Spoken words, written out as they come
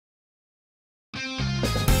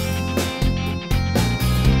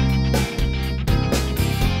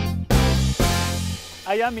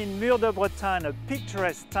I am in Mûr-de-Bretagne, a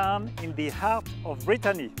picturesque town in the heart of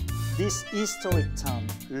Brittany. This historic town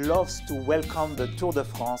loves to welcome the Tour de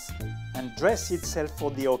France and dress itself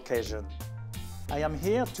for the occasion. I am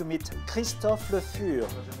here to meet Christophe Le Fur,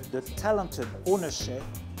 the talented owner-chef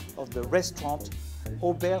of the restaurant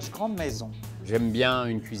Auberge Grande Maison. J'aime bien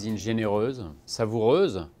une cuisine généreuse,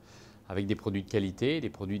 savoureuse, avec des produits de qualité, des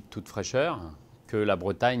produits de toute fraîcheur, que la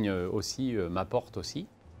Bretagne aussi m'apporte aussi.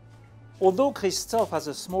 Although Christophe has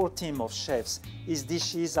a small team of chefs, his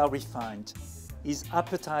dishes are refined. His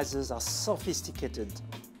appetizers are sophisticated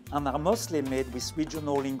and are mostly made with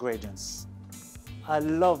regional ingredients. I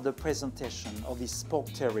love the presentation of his pork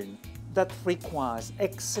terrine that requires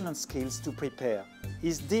excellent skills to prepare.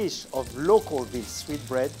 His dish of local veal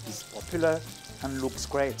sweetbread is popular and looks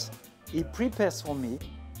great. He prepares for me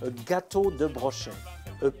a gâteau de brochet,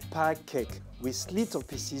 a pie cake with little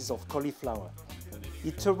pieces of cauliflower.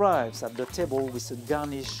 It arrives at the table with a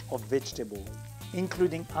garnish of vegetables,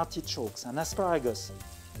 including artichokes and asparagus,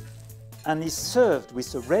 and is served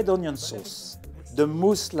with a red onion sauce. The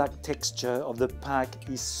mousse-like texture of the pie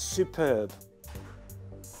is superb.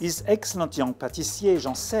 His excellent young pâtissier,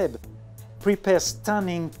 Jean Seb, prepares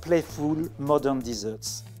stunning, playful, modern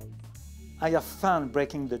desserts. I have fun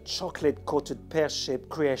breaking the chocolate-coated pear-shaped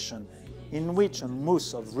creation in which a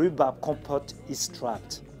mousse of rhubarb compote is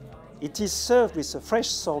trapped. It is served with a fresh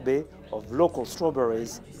sorbet of local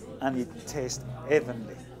strawberries and it tastes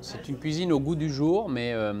heavenly. C'est une cuisine au goût du jour,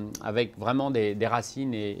 mais avec vraiment des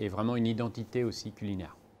racines et vraiment une identité aussi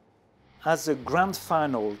culinaire. As a grand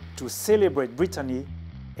final to celebrate Brittany,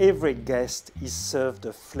 every guest is served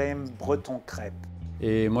a flame breton crêpe.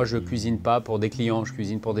 Et moi, je ne cuisine pas pour des clients, je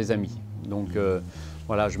cuisine pour des amis. Donc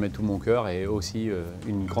voilà, je mets tout mon cœur et aussi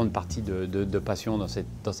une grande partie de passion dans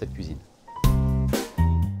cette cuisine.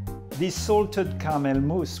 This salted caramel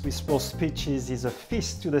mousse with roast peaches is a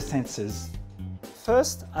feast to the senses.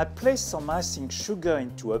 First, I place some icing sugar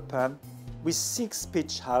into a pan with 6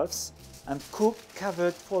 peach halves and cook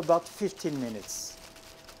covered for about 15 minutes.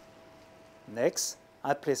 Next,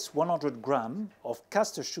 I place 100 grams of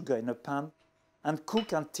caster sugar in a pan and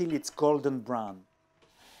cook until it's golden brown.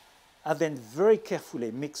 I then very carefully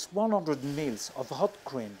mix 100 ml of hot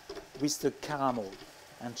cream with the caramel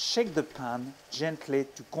and shake the pan gently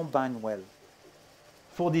to combine well.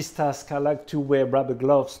 For this task, I like to wear rubber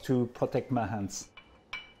gloves to protect my hands.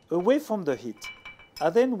 Away from the heat,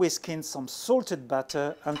 I then whisk in some salted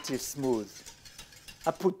batter until smooth.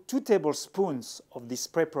 I put 2 tablespoons of this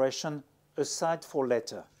preparation aside for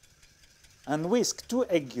later, and whisk 2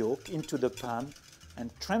 egg yolks into the pan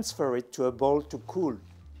and transfer it to a bowl to cool.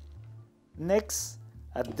 Next,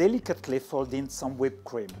 I delicately fold in some whipped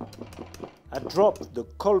cream. I drop the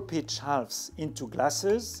cold peach halves into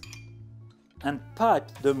glasses and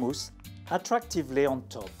pipe the mousse attractively on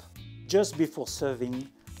top. Just before serving,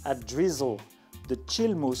 I drizzle the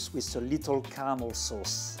chilled mousse with a little caramel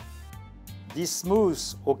sauce. This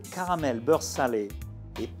mousse au caramel beurre salé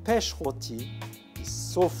et pêche rôties is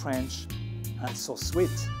so French and so sweet.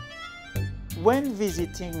 When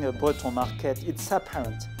visiting a Breton market, it's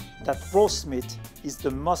apparent that roast meat is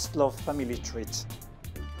the most loved family treat.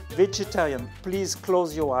 Vegetarian, please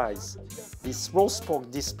close your eyes. This roast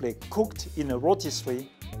pork display cooked in a rôtisserie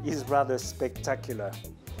is rather spectacular.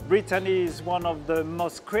 Brittany is one of the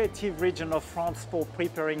most creative regions of France for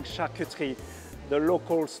preparing charcuterie. The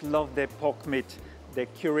locals love their pork meat. They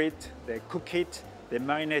cure it, they cook it, they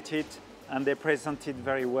marinate it, and they present it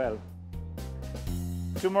very well.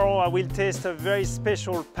 Tomorrow I will taste a very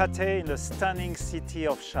special pâté in the stunning city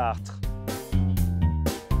of Chartres.